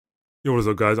Yo, what's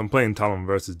up guys, I'm playing Talon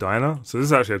versus Diana. So this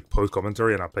is actually a post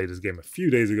commentary and I played this game a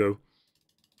few days ago.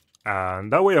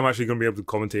 And that way I'm actually going to be able to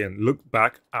commentate and look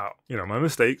back at, my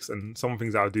mistakes and some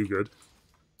things that I do good.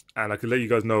 And I can let you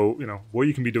guys know, what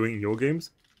you can be doing in your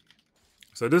games.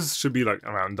 So this should be like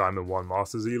around Diamond 1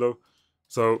 Masters Elo.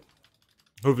 So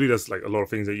hopefully there's like a lot of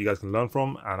things that you guys can learn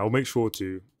from. And I'll make sure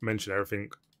to mention everything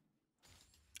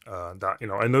that,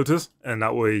 I notice. And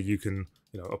that way you can,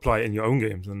 apply it in your own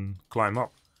games and climb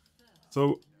up.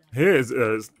 So here is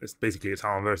it's basically a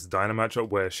Talon versus Dyna matchup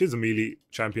where she's a melee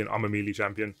champion, I'm a melee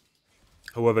champion.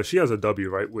 However, she has a W,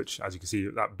 right, which, as you can see,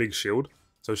 that big shield.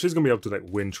 So she's going to be able to like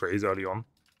win trades early on.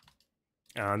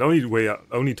 And the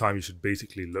only time you should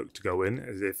basically look to go in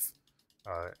is if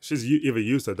she's either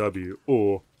used her W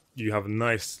or you have a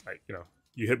nice,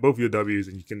 you hit both your Ws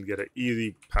and you can get an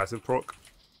easy passive proc.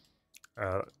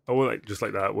 Or like just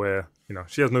like that where,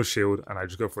 she has no shield and I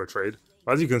just go for a trade.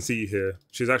 But as you can see here,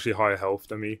 she's actually higher health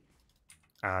than me.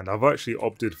 And I've actually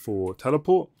opted for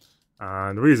teleport.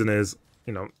 And the reason is,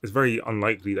 it's very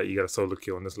unlikely that you get a solo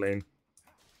kill in this lane.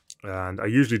 And I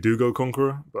usually do go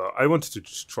Conqueror, but I wanted to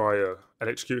just try a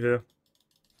execute here.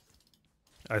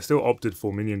 I still opted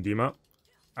for minion demat,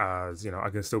 as, I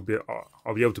can still be,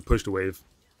 I'll be able to push the wave.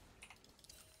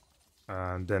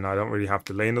 And then I don't really have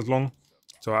to lane as long.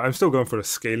 So I'm still going for the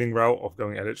scaling route of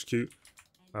going LHQ.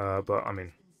 But I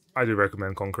mean, I do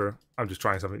recommend Conqueror. I'm just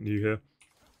trying something new here.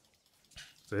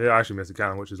 So here I actually missed a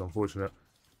cannon, which is unfortunate.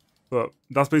 But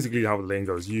that's basically how the lane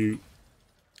goes. She's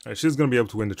going to be able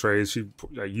to win the trades. She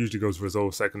usually goes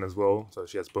Resolve second as well. So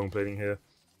she has bone plating here.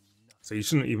 So you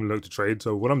shouldn't even look to trade.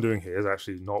 So what I'm doing here is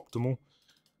actually not optimal.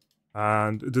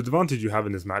 And the advantage you have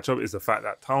in this matchup is the fact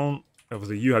that Talon,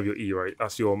 obviously you have your E, right?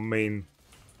 That's your main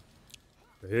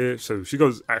here. So she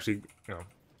goes actually,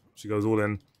 she goes all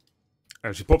in.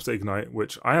 And she pops the Ignite,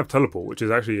 which I have Teleport, which is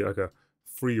actually like a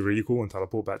free recall and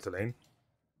teleport back to lane.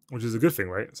 Which is a good thing,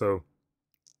 right? So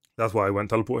that's why I went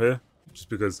Teleport here. Just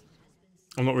because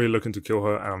I'm not really looking to kill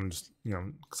her and I'm just,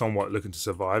 somewhat looking to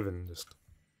survive and just,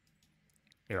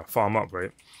 farm up, right?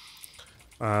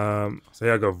 So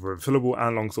yeah, I go for refillable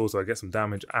and longsword so I get some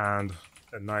damage and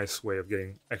a nice way of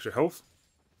getting extra health.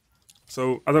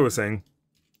 So as I was saying,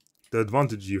 the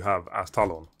advantage you have as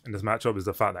Talon in this matchup is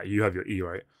the fact that you have your E,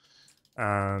 right?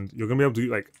 And you're going to be able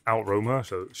to like out roam her,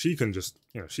 so she can just,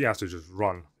 she has to just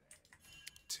run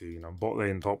to, bot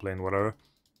lane, top lane, whatever.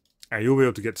 And you'll be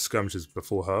able to get to skirmishes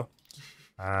before her.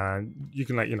 And you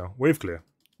can like, wave clear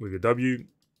with your W.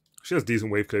 She has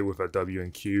decent wave clear with her W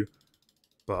and Q.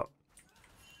 But,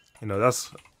 that's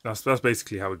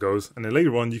basically how it goes. And then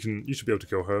later on, you should be able to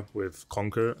kill her with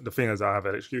Conquer. The thing is I have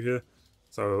LHQ here.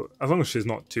 So as long as she's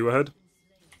not too ahead,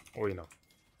 or,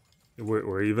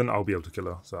 or even, I'll be able to kill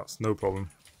her, so that's no problem.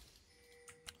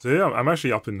 So yeah, I'm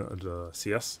actually up in the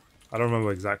CS. I don't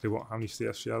remember exactly how many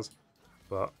CS she has,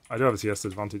 but I do have a CS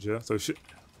advantage here. So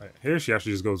here she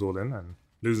actually just goes all in and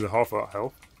loses half her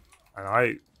health, and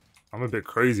I'm a bit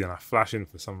crazy and I flash in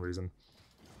for some reason,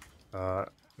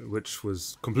 which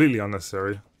was completely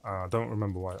unnecessary. I don't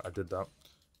remember why I did that,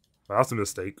 but that's a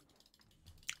mistake.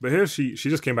 But here she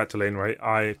just came back to lane, right?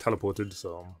 I teleported,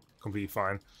 so I'm completely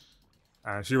fine.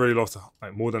 And she already lost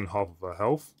like more than half of her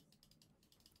health.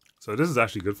 So this is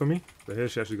actually good for me. But here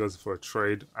she actually goes for a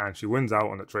trade and she wins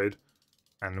out on the trade.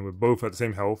 And we're both at the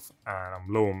same health and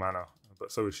I'm low on mana,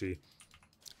 but so is she.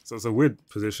 So it's a weird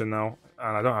position now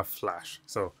and I don't have flash.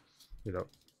 So,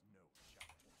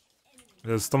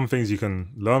 there's some things you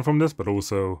can learn from this, but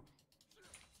also,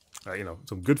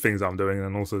 some good things I'm doing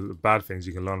and also the bad things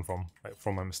you can learn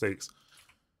from my mistakes.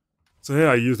 So here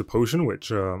I used a potion,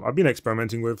 which I've been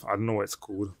experimenting with. I don't know what it's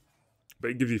called.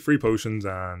 But it gives you 3 potions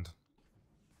and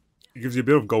it gives you a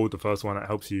bit of gold, the first one. That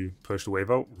helps you push the wave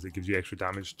out because it gives you extra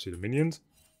damage to the minions.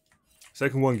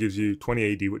 Second one gives you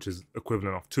 20 AD, which is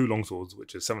equivalent of 2 longswords,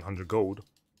 which is 700 gold.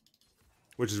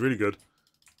 Which is really good.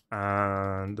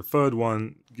 And the third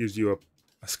one gives you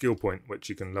a skill point, which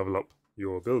you can level up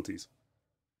your abilities.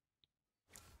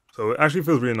 So it actually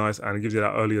feels really nice and it gives you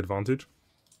that early advantage.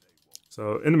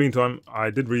 So in the meantime, I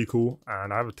did recall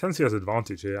and I have a 10 CS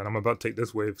advantage here and I'm about to take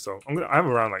this wave. So I have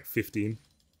around like 15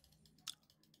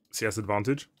 CS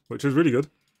advantage, which is really good.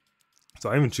 So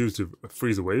I even choose to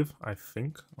freeze a wave, I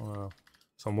think,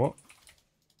 somewhat.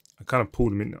 I kind of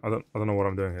pulled him in. I don't know what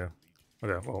I'm doing here.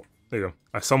 Okay, well, there you go.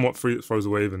 I somewhat froze a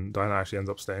wave and Diana actually ends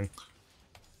up staying.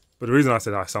 But the reason I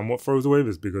said I somewhat froze a wave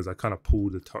is because I kind of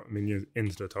pulled the minions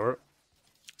into the turret.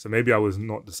 So maybe I was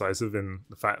not decisive in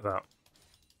the fact that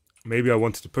maybe I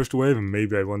wanted to push the wave and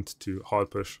maybe I wanted to hard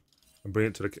push and bring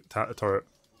it to the turret.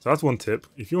 So that's one tip.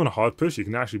 If you want to hard push, you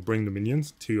can actually bring the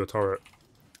minions to your turret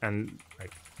and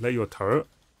like let your turret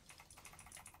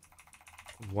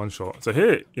one shot. So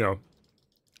here, you know,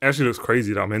 it actually looks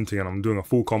crazy that I'm hinting and I'm doing a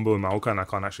full combo with Maokai and I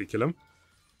can't actually kill him.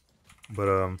 But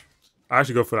I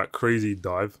actually go for that crazy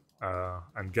dive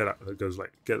and get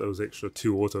those extra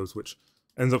 2 autos, which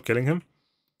ends up killing him.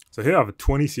 So here I have a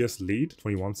 20 CS lead,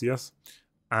 21 CS,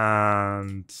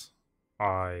 and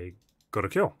I got a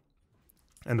kill.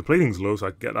 And the plating's low, so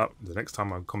I get that the next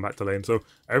time I come back to lane. So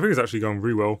everything is actually going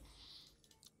really well.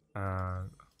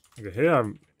 Okay, here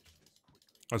I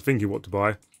was thinking what to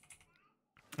buy.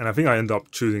 And I think I end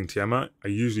up choosing Tiamat. I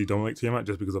usually don't like Tiamat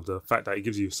just because of the fact that it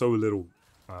gives you so little,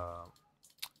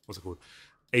 what's it called,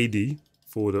 AD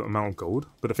for the amount of gold.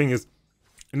 But the thing is,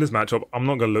 in this matchup, I'm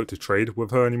not going to look to trade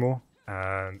with her anymore.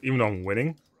 And even though I'm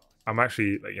winning, I'm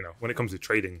actually, like, you know, when it comes to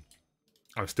trading,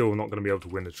 I'm still not going to be able to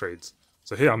win the trades.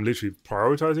 So here I'm literally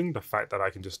prioritizing the fact that I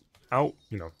can just out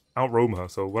roam her.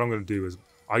 So what I'm going to do is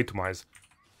itemize.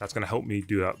 That's going to help me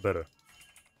do that better.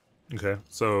 Okay,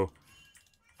 so,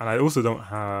 and I also don't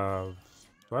have,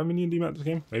 do I have minion demat this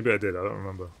game? Maybe I did, I don't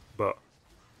remember. But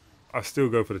I still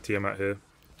go for the Tiamat here,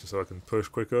 just so I can push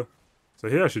quicker. So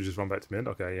here I should just run back to mid.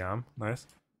 Okay, I am. Nice.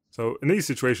 So in these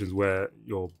situations where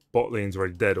your bot lane's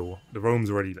already dead or the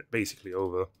roam's already basically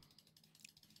over,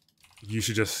 you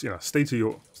should just, you know, stay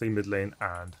mid lane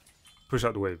and push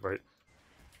out the wave, right?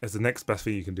 It's the next best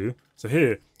thing you can do. So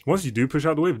here, once you do push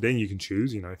out the wave, then you can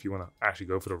choose, you know, if you want to actually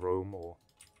go for the roam or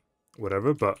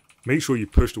whatever, but make sure you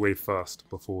push the wave first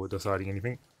before deciding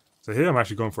anything. So here I'm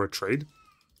actually going for a trade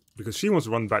because she wants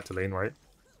to run back to lane, right?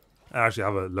 I actually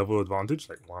have a level advantage,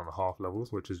 like 1.5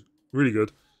 levels, which is really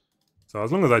good. So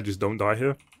as long as I just don't die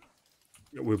here,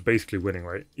 we're basically winning,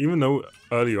 right? Even though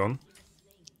early on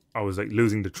I was like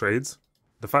losing the trades,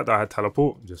 the fact that I had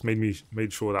teleport just made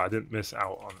sure that I didn't miss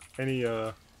out on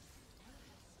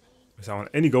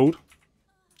any gold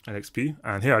and XP.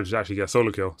 And here I just actually get a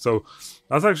solo kill. So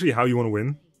that's actually how you want to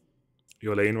win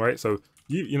your lane, right? So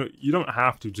you don't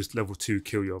have to just level 2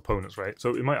 kill your opponents, right?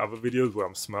 So in my other videos where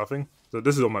I'm smurfing, so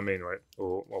this is on my main, right?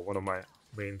 Or one of my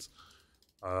mains.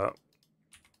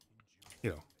 You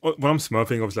know, when I'm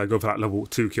smurfing, obviously I go for that level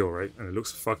 2 kill, right? And it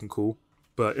looks fucking cool.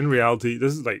 But in reality,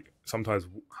 this is like sometimes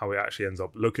how it actually ends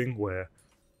up looking, where,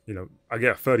 you know, I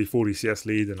get a 30-40 CS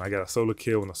lead and I get a solo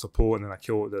kill and a support and then I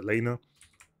kill the laner.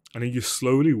 And then you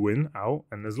slowly win out,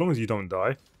 and as long as you don't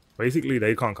die, basically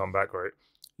they can't come back, right?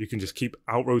 You can just keep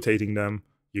out-rotating them,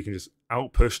 you can just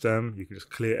out-push them, you can just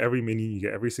clear every minion, you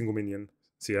get every single minion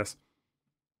CS.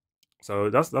 So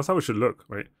that's how it should look,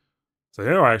 right? So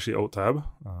here I actually alt-tab.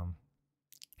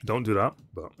 Don't do that,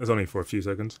 but it's only for a few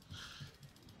seconds.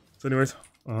 So anyways,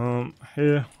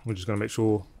 here we're just gonna make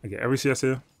sure I get every CS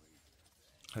here.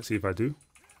 Let's see if I do.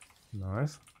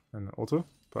 Nice. And auto.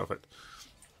 Perfect.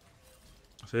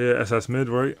 So here, SS mid,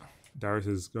 right? Darius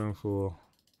is going for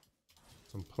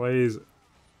some plays.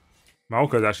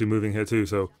 Maokai is actually moving here too,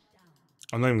 so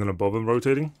I'm not even gonna bother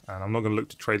rotating, and I'm not gonna look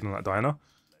to trade on that Diana.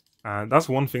 And that's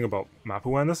one thing about map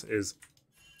awareness is,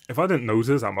 if I didn't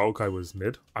notice that Maokai was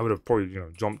mid, I would have probably, you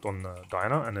know, jumped on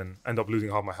Diana and then end up losing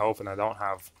half my health, and I don't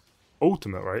have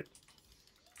ultimate, right?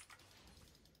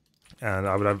 And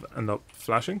I would have end up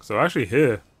flashing. So actually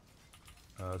here,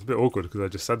 it's a bit awkward because I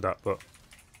just said that, but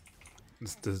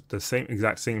it's the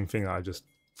exact same thing that I just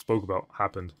spoke about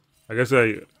happened. I guess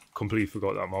I completely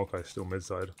forgot that Maokai is still mid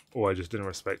side, or I just didn't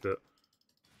respect it.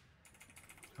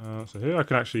 So here I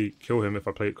can actually kill him if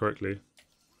I play it correctly.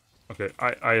 Okay,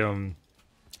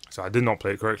 so I did not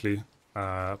play it correctly,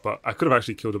 but I could have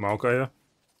actually killed the Maokai here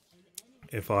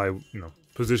if I, you know,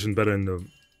 positioned better in the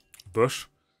bush,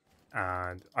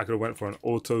 and I could have went for an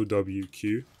auto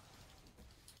WQ.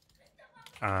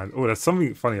 And oh, there's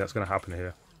something funny that's going to happen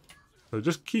here. So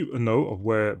just keep a note of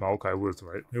where Maokai was,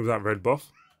 right? He was at red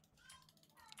buff.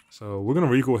 So we're going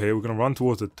to recall here. We're going to run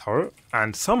towards the turret,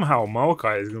 and somehow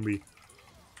Maokai is going to be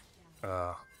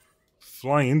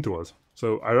flying into us.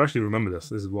 So I actually remember this.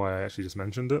 This is why I actually just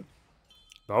mentioned it.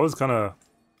 But I was kind of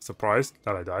surprised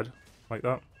that I died like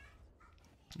that.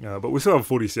 But we still have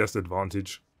 40 CS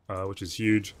advantage, which is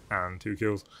huge, and 2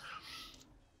 kills.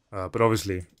 But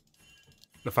obviously,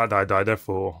 the fact that I died there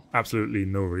for absolutely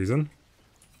no reason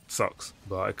sucks.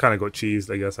 But I kind of got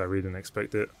cheesed. I guess I really didn't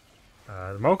expect it.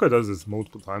 Maokai does this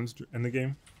multiple times in the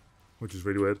game, which is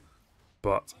really weird.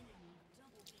 But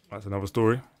that's another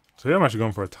story. So here I'm actually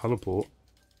going for a teleport.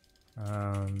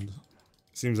 And it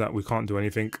seems that we can't do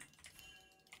anything.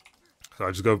 So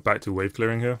I just go back to wave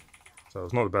clearing here. So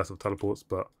it's not the best of teleports,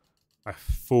 but I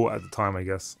thought at the time, I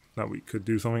guess, that we could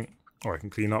do something. Or I can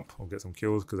clean up or get some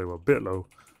kills because they were a bit low.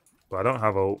 But I don't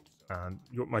have ult, and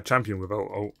my champion without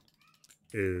ult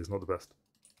is not the best.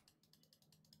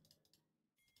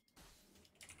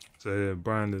 So here,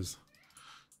 Brand is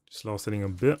Just last hitting a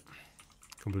bit.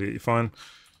 Completely fine.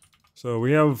 So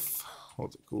we have,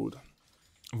 what's it called?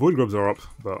 Void Grubs are up,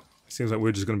 but it seems like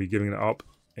we're just going to be giving it up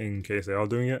in case they are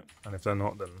doing it. And if they're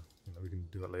not, then we can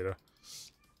do it later.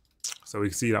 So we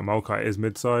can see that Maokai is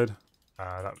mid side.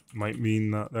 That might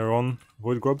mean that they're on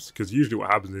Void Grubs, because usually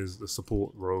what happens is the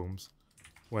support roams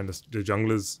when the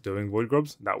jungler's doing Void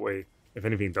Grubs. That way, if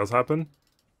anything does happen,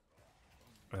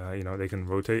 they can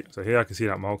rotate. So here I can see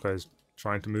that Maokai is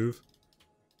trying to move.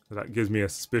 So that gives me a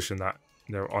suspicion that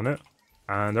they're on it.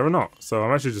 And they're not. So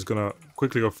I'm actually just going to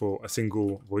quickly go for a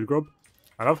single Void Grub.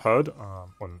 And I've heard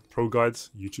on Pro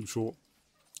Guide's YouTube short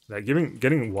that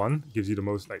getting one gives you the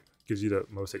most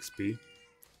XP.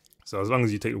 So as long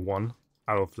as you take one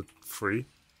out of the 3,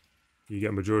 you get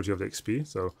a majority of the XP.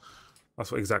 So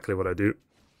that's exactly what I do.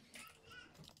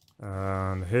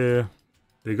 And here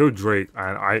they go Drake,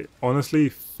 and I honestly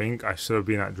think I should have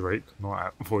been at Drake, not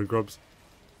at Void Grubs,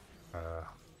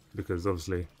 because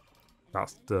obviously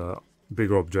that's the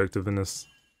bigger objective in this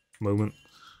moment.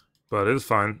 But it's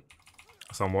fine,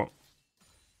 somewhat.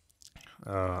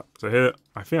 So here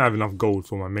I think I have enough gold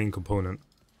for my main component.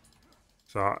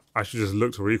 So I should just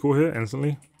look to recall here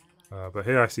instantly. But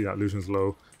here I see that Lucian's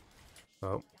low.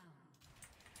 So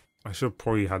I should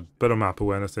probably had better map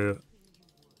awareness here.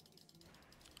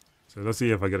 So let's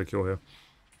see if I get a kill here.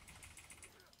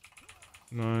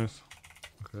 Nice.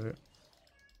 Okay.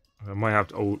 I might have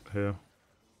to ult here.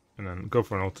 And then go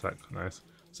for an ult attack. Nice.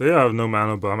 So yeah, I have no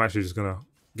mana, but I'm actually just going to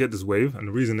get this wave. And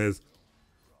the reason is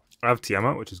I have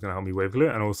Tiamat, which is going to help me wave clear.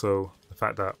 And also the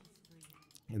fact that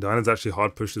Diana's actually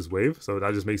hard push this wave, so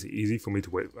that just makes it easy for me to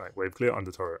wave clear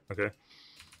under turret, okay?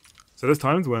 So there's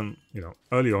times when,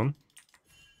 early on,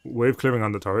 wave clearing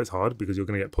under turret is hard because you're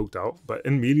going to get poked out. But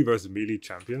in melee versus melee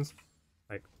champions,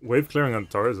 wave clearing under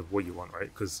turret is what you want,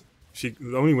 right? Because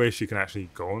the only way she can actually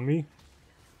go on me,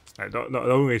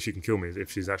 the only way she can kill me is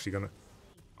if she's actually going to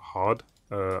hard,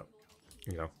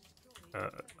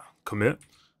 commit.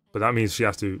 But that means she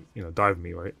has to, dive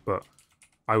me, right? But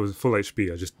I was full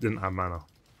HP, I just didn't have mana.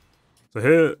 So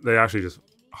here, they actually just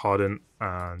harden,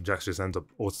 and Jax just ends up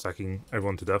auto-attacking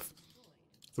everyone to death.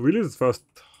 So we lose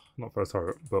not first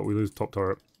turret, but we lose top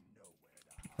turret.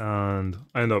 And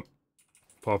I end up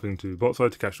popping to bot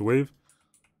side to catch the wave.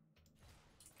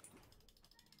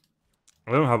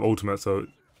 I don't have ultimate, so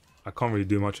I can't really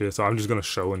do much here. So I'm just going to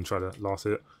show and try to last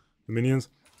hit the minions.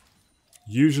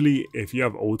 Usually, if you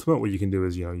have ultimate, what you can do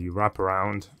is, you wrap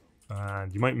around,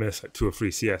 and you might miss 2 or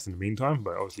 3 CS in the meantime,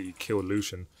 but obviously you kill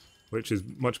Lucian, which is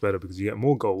much better because you get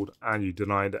more gold and you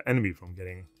deny the enemy from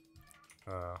getting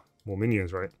more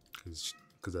minions, right? Because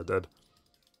they're dead.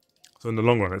 So in the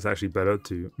long run, it's actually better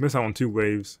to miss out on 2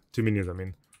 minions,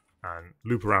 and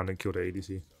loop around and kill the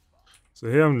ADC. So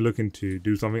here I'm looking to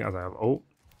do something as I have ult.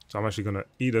 So I'm actually going to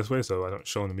E this way so I don't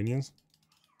show on the minions.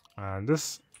 And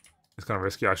this is kind of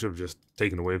risky. I should have just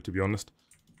taken the wave, to be honest,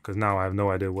 because now I have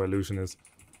no idea where Lucian is.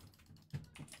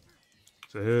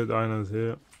 So here, Diana's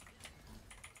here.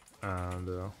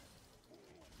 And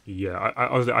yeah,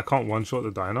 honestly, I can't one-shot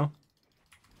the Diana.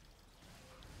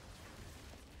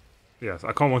 Yes,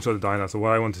 I can't one-shot the Diana, so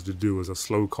what I wanted to do was a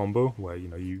slow combo where,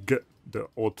 you get the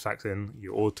auto attacks in,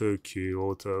 you auto, Q,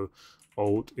 auto,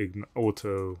 ult,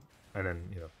 auto, and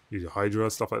then, use your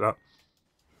Hydra, stuff like that.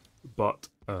 But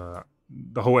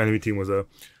the whole enemy team was a...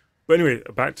 But anyway,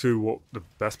 back to what the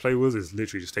best play was, is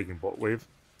literally just taking bot wave.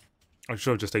 I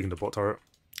should have just taken the bot turret,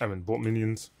 bot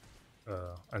minions.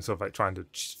 And sort of trying to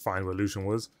find where Lucian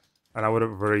was, and I would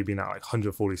have already been at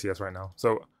 140 CS right now.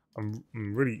 So I'm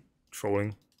really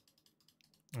trolling,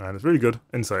 and it's really good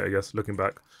insight, I guess, looking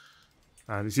back.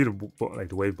 And you see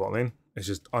the wave bot lane, it's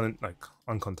just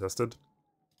uncontested.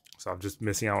 So I'm just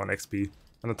missing out on XP.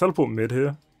 And I teleport mid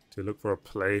here to look for a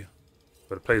play,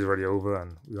 but the play is already over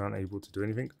and we aren't able to do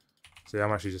anything. So yeah,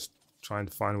 I'm actually just trying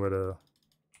to find where the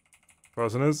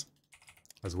person is.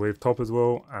 There's wave top as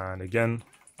well, and again,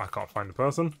 I can't find the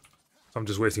person, so I'm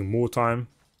just wasting more time,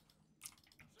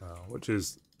 which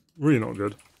is really not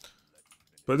good.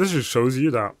 But this just shows you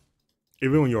that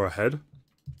even when you're ahead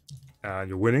and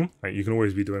you're winning, you can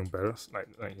always be doing better,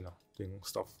 doing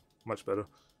stuff much better.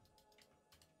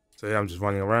 So yeah, I'm just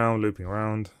running around, looping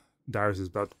around. Darius is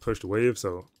about to push the wave,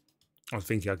 so I was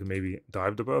thinking I could maybe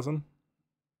dive the person.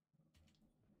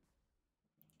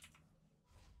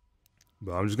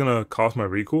 But I'm just gonna cast my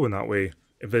recall, and that way,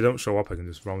 if they don't show up, I can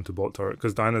just run to bot turret,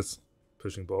 because Diana's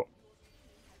pushing bot.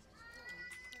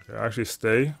 Okay, I actually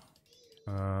stay,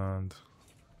 and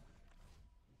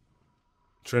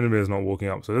Trinity is not walking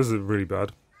up, so this is really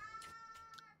bad.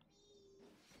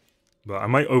 But I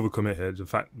might overcommit here, in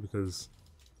fact, because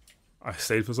I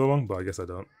stayed for so long, but I guess I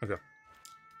don't. Okay.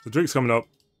 So Drake's coming up.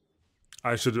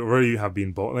 I should already have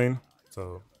been bot lane,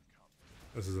 so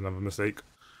this is another mistake.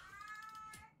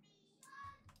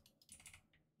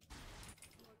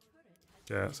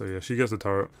 Yeah, so yeah, she gets the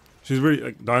turret. She's really,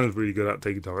 like, Diana's really good at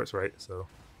taking turrets, right? So,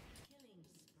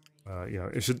 you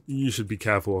know, you should be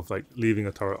careful of like leaving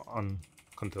a turret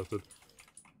uncontested.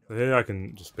 So here I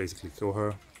can just basically kill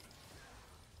her.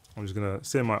 I'm just gonna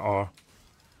sit in my R,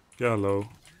 get her low.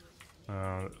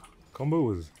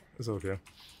 Combo is okay.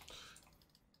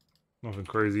 Nothing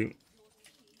crazy.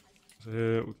 So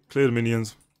here, we clear the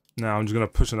minions. Now I'm just gonna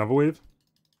push another wave.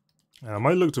 I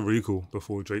might look to recall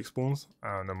before Drake spawns.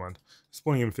 Never mind.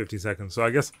 Spawning in 15 seconds. So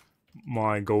I guess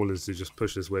my goal is to just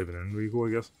push this wave and then recall,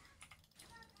 I guess.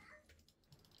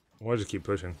 Why just keep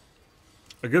pushing?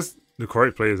 I guess the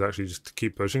correct play is actually just to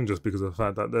keep pushing, just because of the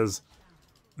fact that there's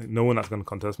like, no one that's going to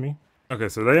contest me. Okay,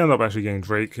 so they end up actually getting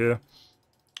Drake here.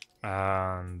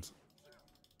 And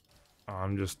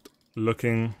I'm just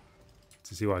looking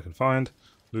to see what I can find.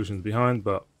 Lucian's behind,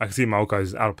 but I can see Maokai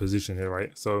is out of position here,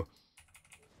 right? So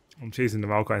I'm chasing the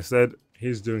Maokai instead.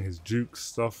 He's doing his juke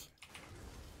stuff.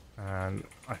 And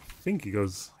I think he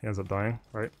ends up dying,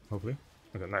 right? Hopefully.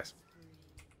 Okay, nice.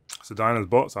 So Diana's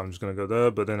bot, so I'm just going to go there.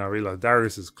 But then I realize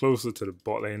Darius is closer to the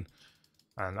bot lane.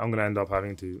 And I'm going to end up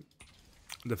having to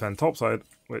defend top side,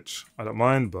 which I don't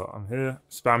mind. But I'm here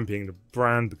spamming the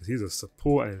brand because he's a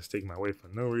support and he's taking my way for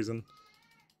no reason.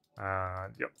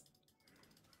 And yep.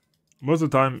 Most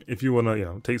of the time, if you want to, you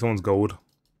know, take someone's gold,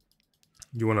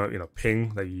 you want to, you know, ping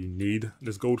that you need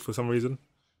this gold for some reason.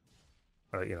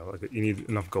 You know, like you need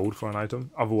enough gold for an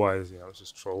item. Otherwise, you know, it's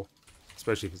just troll,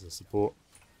 especially if it's a support.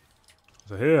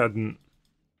 So here I didn't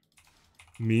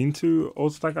mean to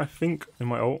ult stack, I think, in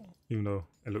my ult, even though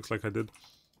it looks like I did.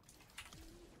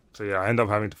 So yeah, I end up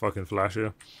having to fucking flash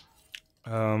here.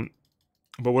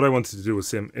 But what I wanted to do was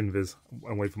sim invis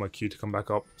and wait for my Q to come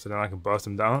back up, so then I can burst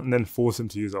him down and then force him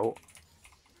to use ult.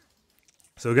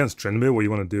 So against Tryndamere, what you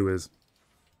want to do is,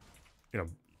 you know,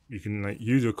 you can like,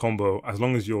 use your combo as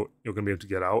long as you're gonna be able to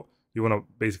get out. You want to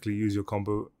basically use your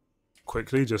combo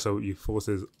quickly, just so you force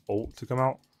his ult to come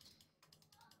out.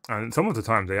 And some of the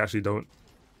time they actually don't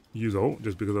use ult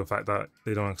just because of the fact that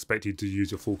they don't expect you to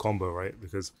use your full combo, right?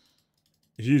 Because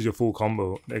if you use your full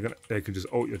combo, they can just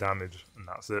ult your damage and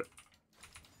that's it.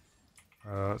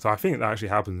 So I think that actually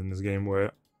happens in this game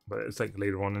but it's like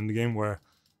later on in the game where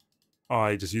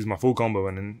I just use my full combo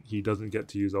and then he doesn't get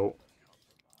to use ult.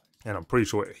 And I'm pretty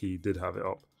sure he did have it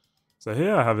up. So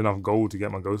here I have enough gold to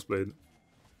get my Ghost Blade.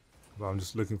 But I'm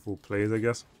just looking for plays, I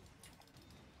guess.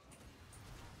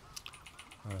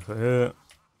 So here,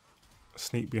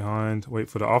 sneak behind, wait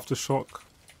for the aftershock.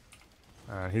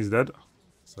 And he's dead.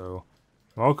 So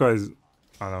Maokai is,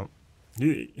 I don't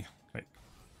know,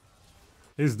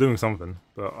 he's doing something,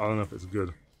 but I don't know if it's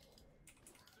good.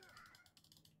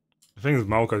 The thing is,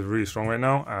 Maokai is really strong right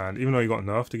now, and even though he got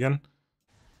nerfed again,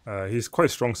 he's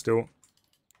quite strong still.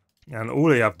 And all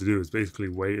they have to do is basically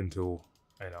wait until,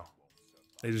 you know,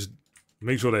 they just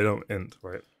make sure they don't int,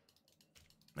 right?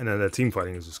 And then their team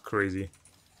fighting is just crazy.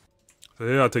 So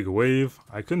here I'll take a wave.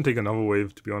 I couldn't take another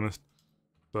wave, to be honest.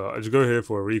 But I just go here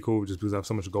for a recall just because I have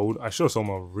so much gold. I should have saw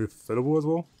my refillable as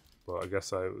well, but I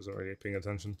guess I wasn't really paying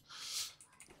attention.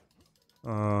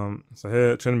 So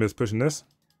here, Tryndamere is pushing this.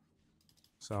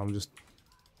 So I'm just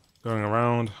going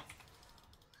around.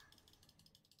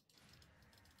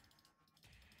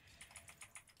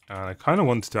 And I kind of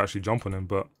wanted to actually jump on him,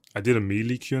 but I did a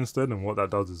melee Q instead, and what that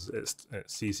does is it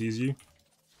CCs you.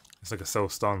 It's like a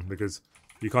self-stun, because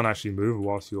you can't actually move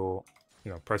whilst you're,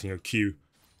 you know, pressing your Q.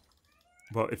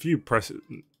 But if you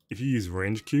use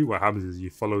range Q, what happens is you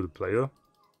follow the player,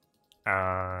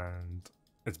 and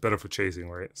it's better for chasing,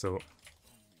 right? So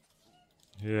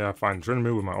here I find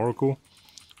Tryndamere with my Oracle,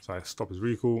 so I stop his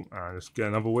recall and just get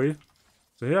another wave.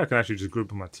 So here I can actually just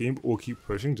group with my team or keep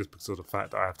pushing just because of the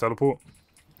fact that I have teleport.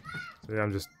 So yeah,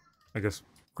 I'm just, I guess,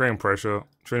 creating pressure.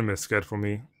 Tryndamere is scared from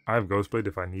me. I have Ghostblade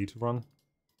if I need to run.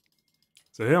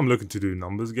 So here I'm looking to do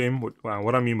numbers game.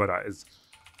 What I mean by that is,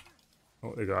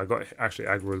 oh, there you go. I got actually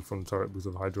aggroed from the turret because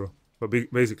of Hydra. But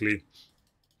basically,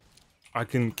 I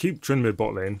can keep Tryndamere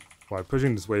bot lane by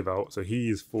pushing this wave out. So he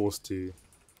is forced to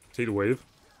take the wave.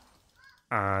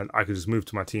 And I could just move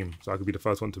to my team. So I could be the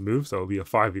first one to move. So it'll be a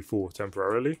 5v4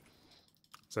 temporarily.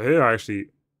 So here I actually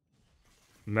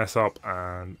mess up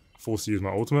and force to use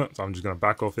my ultimate. So I'm just going to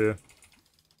back off here.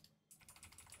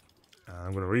 And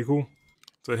I'm going to recall.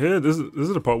 So here, this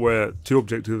is the part where two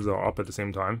objectives are up at the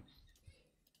same time.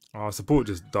 Our support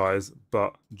just dies,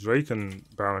 but Drake and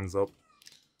Baron's up.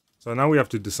 So now we have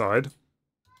to decide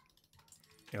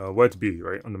where to be,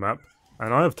 right, on the map.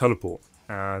 And I have teleport,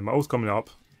 and my ult's coming up,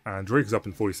 and Drake is up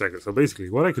in 40 seconds. So basically,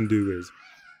 what I can do is,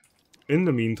 in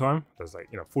the meantime, there's like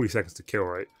 40 seconds to kill,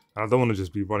 right? And I don't want to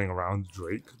just be running around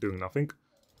Drake doing nothing.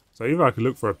 So either I can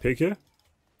look for a pick here,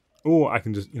 or I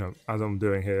can just as I'm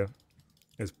doing here,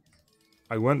 is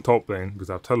I went top lane because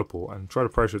I have teleport and try to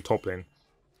pressure top lane,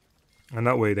 and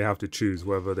that way they have to choose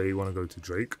whether they want to go to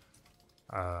Drake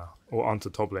or onto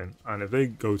top lane. And if they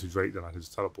go to Drake, then I can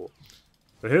just teleport.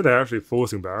 So here they're actually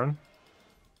forcing Baron.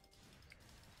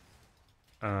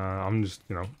 I'm just,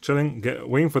 chilling,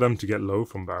 waiting for them to get low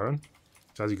from Baron.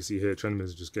 So as you can see here, Talon Mid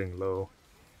is just getting low.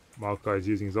 Maokai is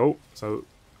using his ult. So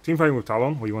team fighting with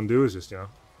Talon, what you want to do is just,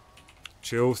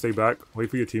 chill, stay back, wait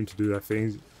for your team to do their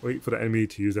things, wait for the enemy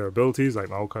to use their abilities like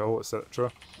Maokai ult,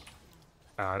 etc.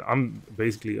 And I'm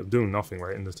basically doing nothing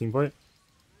right in this team fight.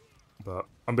 But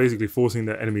I'm basically forcing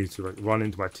the enemy to like run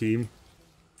into my team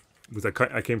because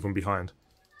I came from behind.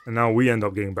 And now we end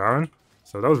up getting Baron.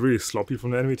 So that was really sloppy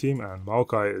from the enemy team, and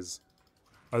Maokai is,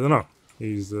 I don't know,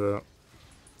 he's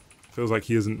feels like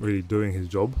he isn't really doing his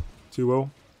job too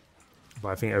well. But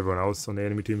I think everyone else on the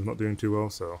enemy team is not doing too well,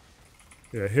 so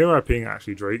yeah, here I ping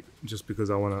actually Drake, just because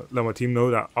I want to let my team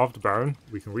know that after Baron,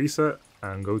 we can reset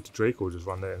and go to Drake or just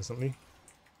run there instantly.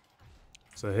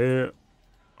 So here,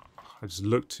 I just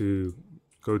look to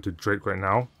go to Drake right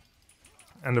now.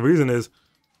 And the reason is,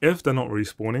 if they're not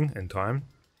respawning in time,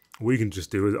 we can just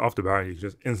do it after Baron, you can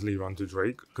just instantly run to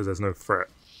Drake because there's no threat,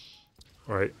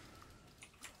 right?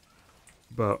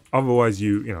 But otherwise,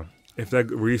 if they're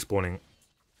respawning,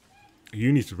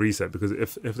 you need to reset, because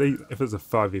if it's a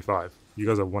 5v5, you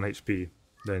guys are 1 HP,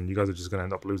 then you guys are just gonna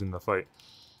end up losing the fight.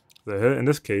 So here, in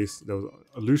this case,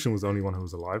 Lucian was the only one who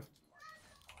was alive,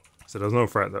 so there's no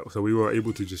threat though. So we were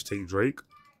able to just take Drake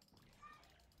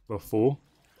before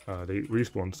they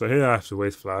respawned. So here I have to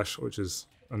waste flash, which is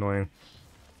annoying.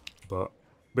 But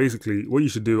basically, what you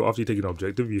should do after you take an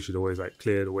objective, you should always like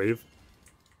clear the wave.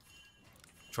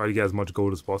 Try to get as much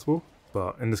gold as possible.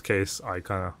 But in this case, I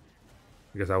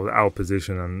guess I was out of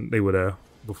position and they were there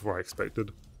before I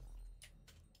expected.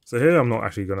 So here I'm not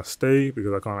actually going to stay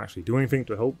because I can't actually do anything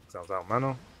to help because I was out of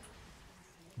mana.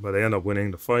 But they end up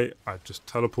winning the fight. I just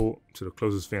teleport to the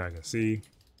closest thing I can see.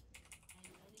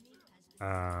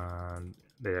 And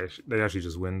they actually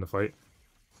just win the fight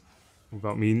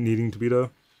without me needing to be there.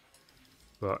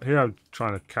 But here I'm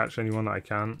trying to catch anyone that I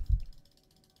can.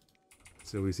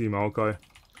 So we see Maokai.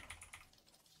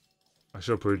 I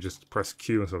should probably just press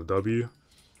Q instead of W.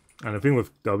 And the thing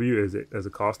with W is there's a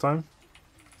cast time.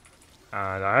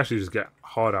 And I actually just get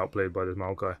hard outplayed by this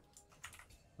Maokai.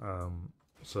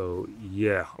 So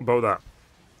yeah, about that.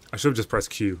 I should have just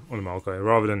pressed Q on the Maokai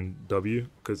rather than W.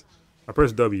 Because I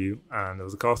pressed W and there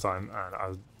was a cast time and I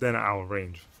was then out of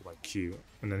range for like Q.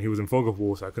 And then he was in fog of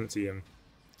war, so I couldn't see him.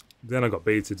 Then I got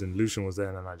baited and Lucian was there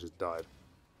and then I just died.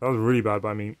 That was really bad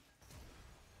by me.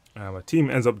 My team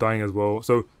ends up dying as well.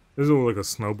 So this is all like a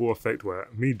snowball effect where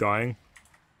me dying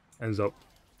ends up,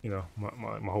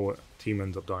 my whole team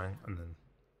ends up dying and then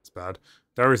it's bad.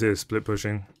 Darius is split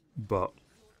pushing, but,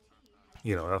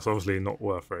 that's obviously not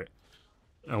worth it.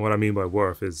 And what I mean by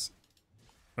worth is,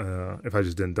 if I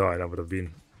just didn't die, that would have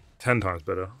been 10 times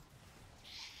better.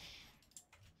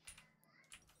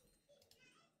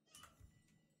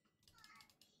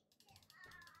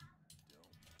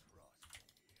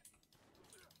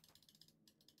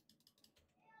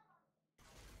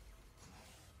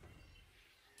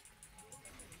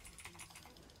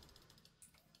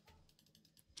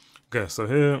 Okay, so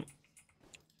here,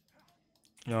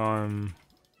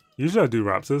 usually I do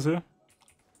Raptors here,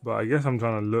 but I guess I'm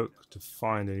trying to look to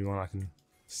find anyone I can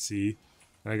see,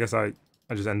 and I guess I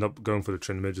just end up going for the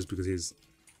Talon Mid just because he's,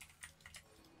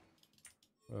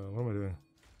 what am I doing?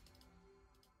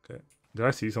 Okay, did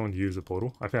I see someone use the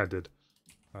portal? I think I did,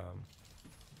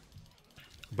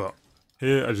 but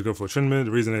here I just go for Talon Mid.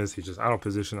 The reason is he's just out of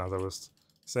position, as I was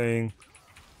saying.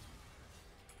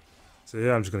 So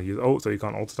yeah, I'm just going to use ult so he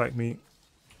can't ult attack me.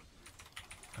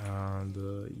 And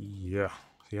yeah,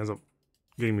 he ends up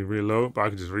getting me really low, but I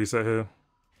can just reset here.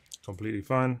 Completely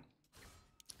fine.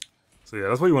 So yeah,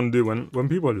 that's what you want to do when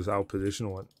people are just out of position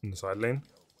or in the side lane.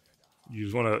 You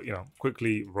just want to,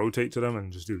 quickly rotate to them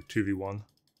and just do 2v1.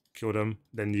 Kill them.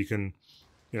 Then you can,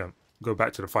 go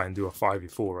back to the fight and do a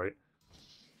 5v4, right?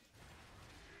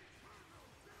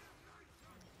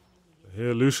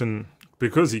 Here, Lucian,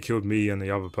 because he killed me and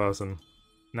the other person,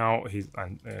 now he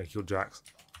killed Jax.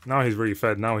 Now he's really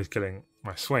fed. Now he's killing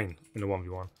my Swain in the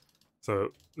 1v1.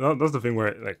 So that's the thing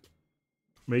where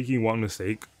making one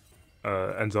mistake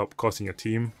ends up costing a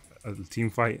team a team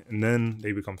fight, and then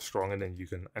they become strong, and then you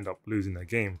can end up losing the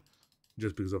game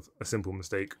just because of a simple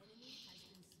mistake.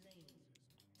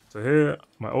 So here,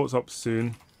 my ult's up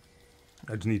soon.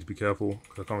 I just need to be careful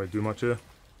because I can't really do much here.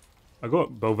 I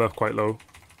got Belveth quite low,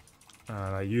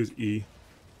 and I use E,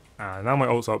 and now my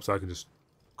ult's up, so I can just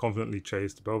confidently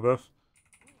chase the Belveth.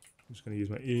 I'm just going to use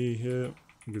my E here,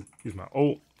 use my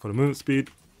ult for the movement speed,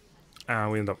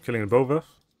 and we end up killing the Belveth,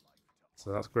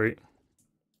 so that's great.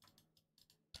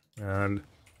 And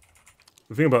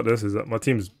the thing about this is that my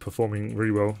team is performing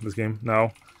really well this game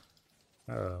now.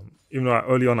 Even though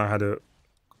early on I had a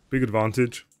big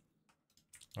advantage,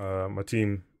 my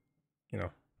team, you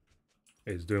know,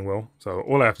 is doing well. So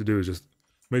all I have to do is just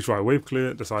make sure I wave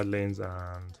clear the side lanes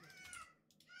and,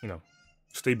 you know,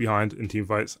 stay behind in team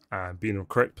fights and be in the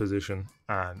correct position.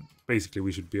 And basically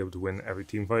we should be able to win every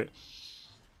team fight.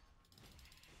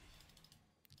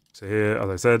 So here, as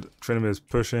I said, Talon Mid is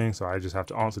pushing, so I just have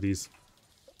to answer these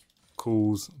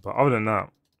calls. But other than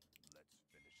that,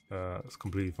 it's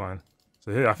completely fine.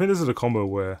 So here, I think this is a combo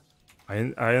where I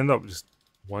end up just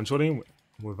one-shotting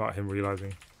without him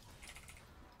realizing.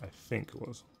 I think it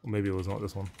was. Or maybe it was not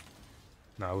this one.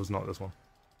 No, it was not this one.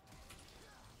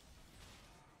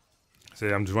 So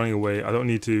yeah, I'm just running away. I don't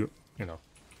need to, you know,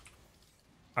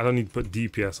 I don't need to put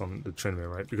DPS on the Talon Mid,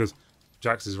 right? Because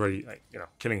Jax is already, like, you know,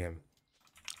 killing him.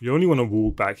 You only want to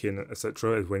wall back in,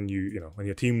 etc. is when when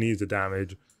your team needs the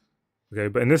damage. Okay,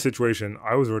 but in this situation,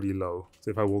 I was already low.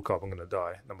 So if I walk up, I'm going to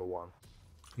die, number one.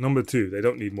 Number two, they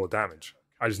don't need more damage.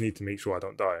 I just need to make sure I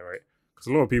don't die, right? Because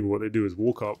a lot of people, what they do is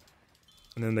walk up,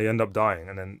 and then they end up dying,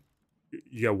 and then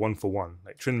you get 1 for 1.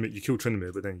 Like, you kill Talon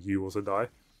Mid, but then you also die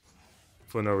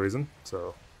for no reason.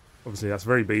 So, obviously, that's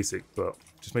very basic, but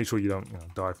just make sure you don't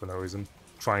die for no reason,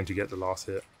 trying to get the last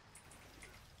hit.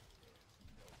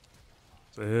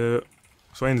 So here,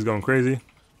 Swain is going crazy,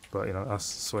 but, that's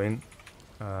Swain.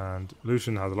 And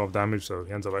Lucian has a lot of damage, so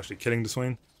he ends up actually killing the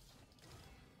Swain.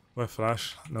 Where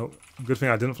flash? No, good thing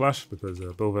I didn't flash because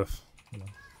Belveth,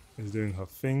 is doing her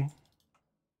thing.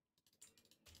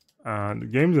 And the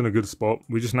game's in a good spot.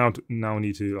 We just now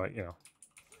need to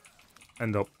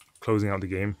end up closing out the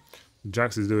game.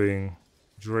 Jax is doing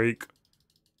Drake.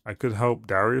 I could help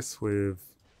Darius with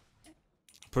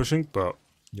pushing, but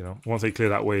once they clear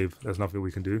that wave, there's nothing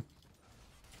we can do.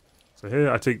 So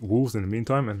here I take Wolves in the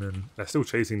meantime, and then they're still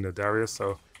chasing the Darius,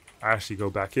 so I actually go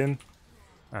back in.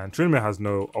 And Talon Mid has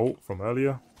no ult from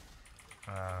earlier.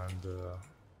 And,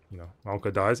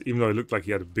 Maokai dies, even though it looked like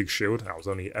he had a big shield. That was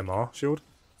only MR shield.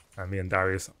 And me and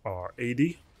Darius are AD.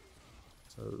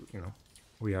 So,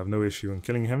 we have no issue in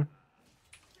killing him.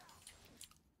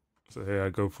 So here I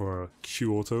go for a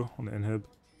Q auto on the inhib.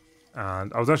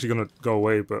 And I was actually going to go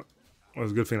away, but it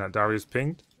was a good thing that Darius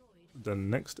pinged the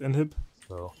next inhib.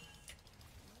 So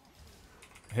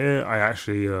here I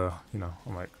actually,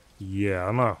 I'm like, yeah, I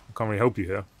don't know, I can't really help you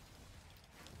here.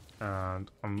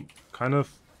 And I'm kind of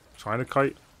trying to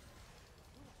kite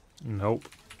and help.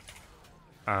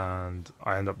 And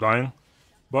I end up dying.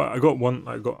 But I got one,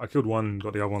 I killed one,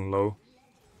 got the other one low.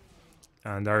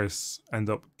 And Darius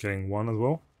ended up killing one as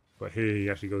well. But here he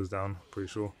actually goes down, pretty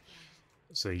sure.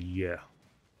 So yeah.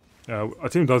 Our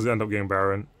team does end up getting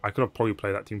Baron. I could have probably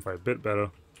played that team fight a bit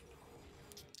better.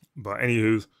 But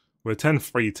anywho, we're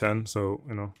 10-3-10, so,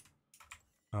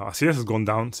 our CS has gone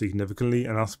down significantly,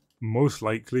 and that's most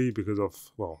likely because of,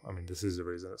 well, I mean, this is the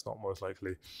reason it's not most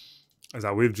likely, is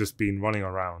that we've just been running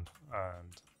around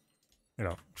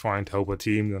and, trying to help our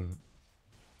team and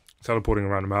teleporting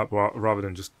around the map rather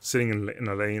than just sitting in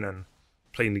a lane and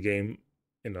playing the game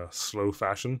in a slow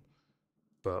fashion.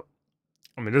 But,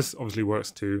 I mean, this obviously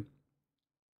works too.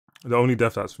 The only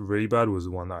death that's really bad was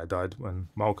the one that I died when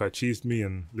Maokai cheesed me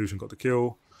and Lucian got the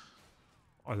kill,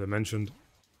 as I mentioned.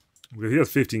 He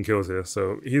has 15 kills here,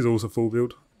 so he's also full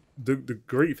build. The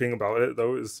great thing about it,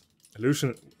 though, is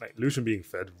Lucian being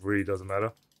fed really doesn't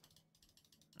matter.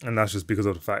 And that's just because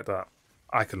of the fact that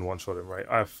I can one-shot him, right?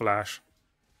 I have Flash,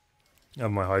 I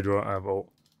have my Hydra, I have ult.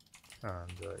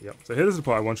 And, yeah. So here's the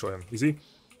part I one-shot him, you see?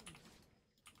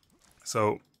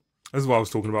 So, this is what I was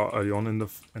talking about early on in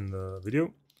the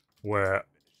video, where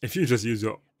if you just use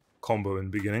your combo in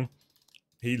the beginning,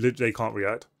 they can't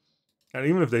react. And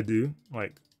even if they do,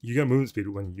 you get movement speed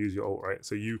when you use your ult, right?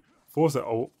 So you force their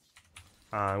ult,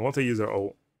 and once they use their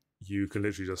ult, you can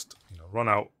literally just run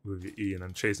out with your E and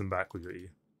then chase them back with your E.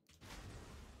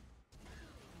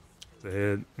 So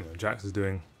here, Jax is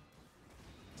doing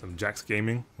some Jax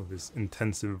gaming with his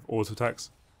intensive auto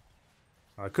attacks.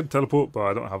 I could teleport, but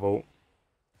I don't have ult.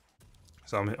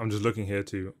 So I'm just looking here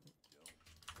to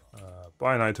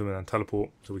buy an item and then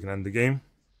teleport so we can end the game.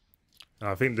 And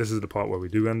I think this is the part where we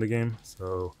do end the game.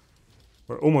 So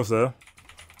we're almost there.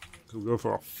 We'll go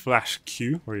for a flash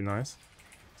Q, very nice.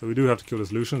 So we do have to kill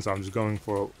this Lucian, so I'm just going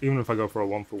for, even if I go for a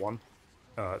 1 for 1,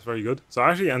 It's very good. So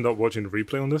I actually end up watching the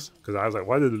replay on this because I was like,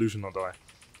 why did the Lucian not die?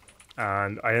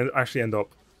 And I actually end up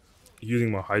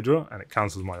using my Hydra and it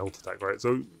cancels my ult attack, right?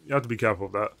 So you have to be careful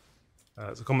of that.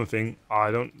 It's a common thing.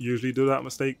 I don't usually do that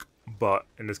mistake, but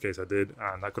in this case I did,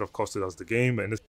 and that could have costed us the game. But in this